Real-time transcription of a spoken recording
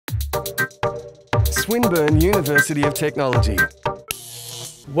Swinburne University of Technology.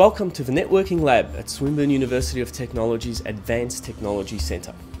 Welcome to the Networking Lab at Swinburne University of Technology's Advanced Technology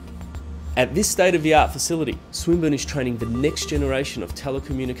Centre. At this state-of-the-art facility, Swinburne is training the next generation of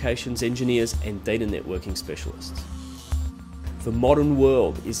telecommunications engineers and data networking specialists. The modern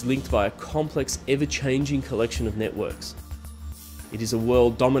world is linked by a complex, ever-changing collection of networks. It is a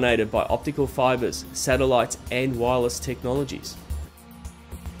world dominated by optical fibres, satellites and wireless technologies.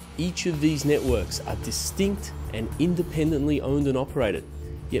 Each of these networks are distinct and independently owned and operated,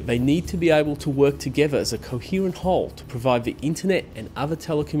 yet they need to be able to work together as a coherent whole to provide the internet and other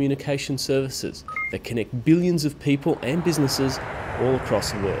telecommunication services that connect billions of people and businesses all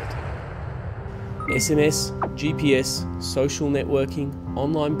across the world. SMS, GPS, social networking,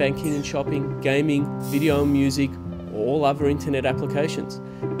 online banking and shopping, gaming, video and music, or all other internet applications.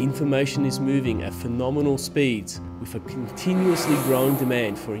 Information is moving at phenomenal speeds with a continuously growing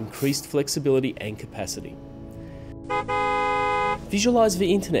demand for increased flexibility and capacity. Visualise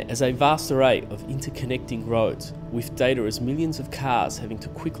the internet as a vast array of interconnecting roads, with data as millions of cars having to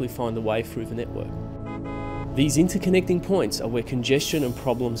quickly find a way through the network. These interconnecting points are where congestion and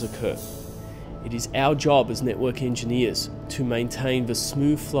problems occur. It is our job as network engineers to maintain the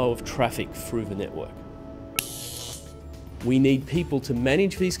smooth flow of traffic through the network. We need people to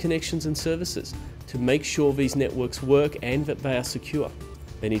manage these connections and services, to make sure these networks work and that they are secure.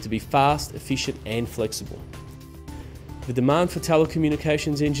 They need to be fast, efficient and flexible. The demand for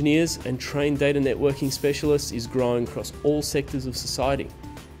telecommunications engineers and trained data networking specialists is growing across all sectors of society.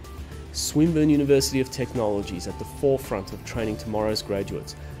 Swinburne University of Technology is at the forefront of training tomorrow's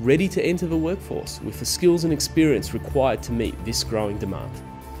graduates, ready to enter the workforce with the skills and experience required to meet this growing demand.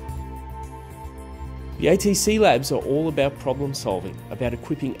 The ATC labs are all about problem solving, about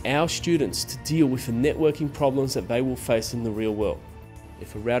equipping our students to deal with the networking problems that they will face in the real world.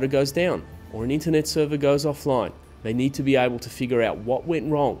 If a router goes down or an internet server goes offline, they need to be able to figure out what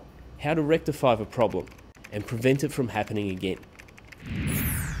went wrong, how to rectify the problem, and prevent it from happening again.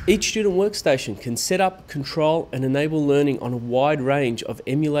 Each student workstation can set up, control, and enable learning on a wide range of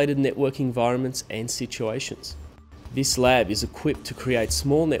emulated network environments and situations. This lab is equipped to create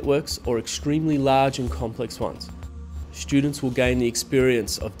small networks or extremely large and complex ones. Students will gain the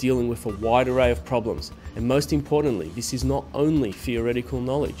experience of dealing with a wide array of problems, and most importantly, this is not only theoretical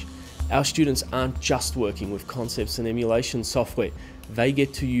knowledge. Our students aren't just working with concepts and emulation software, they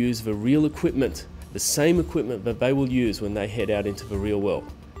get to use the real equipment, the same equipment that they will use when they head out into the real world.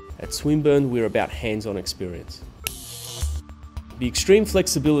 At Swinburne, we're about hands-on experience. The extreme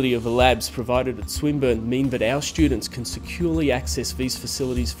flexibility of the labs provided at Swinburne mean that our students can securely access these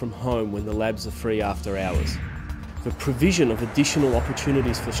facilities from home when the labs are free after hours. The provision of additional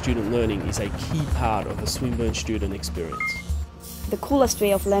opportunities for student learning is a key part of the Swinburne student experience. The coolest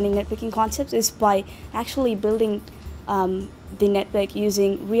way of learning networking concepts is by actually building the network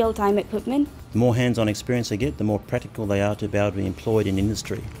using real-time equipment. The more hands-on experience they get, the more practical they are to be able to be employed in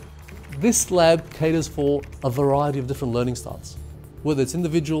industry. This lab caters for a variety of different learning styles. Whether it's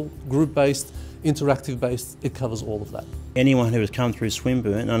individual, group-based, interactive-based, it covers all of that. Anyone who has come through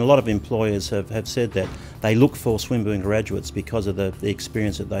Swinburne, and a lot of employers have said that they look for Swinburne graduates because of the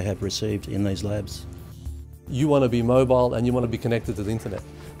experience that they have received in these labs. You want to be mobile and you want to be connected to the internet.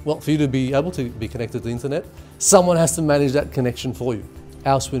 Well, for you to be able to be connected to the internet, someone has to manage that connection for you.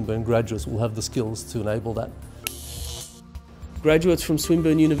 Our Swinburne graduates will have the skills to enable that. Graduates from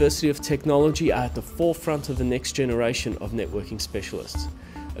Swinburne University of Technology are at the forefront of the next generation of networking specialists,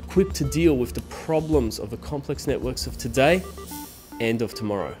 equipped to deal with the problems of the complex networks of today and of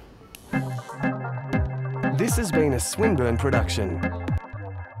tomorrow. This has been a Swinburne production.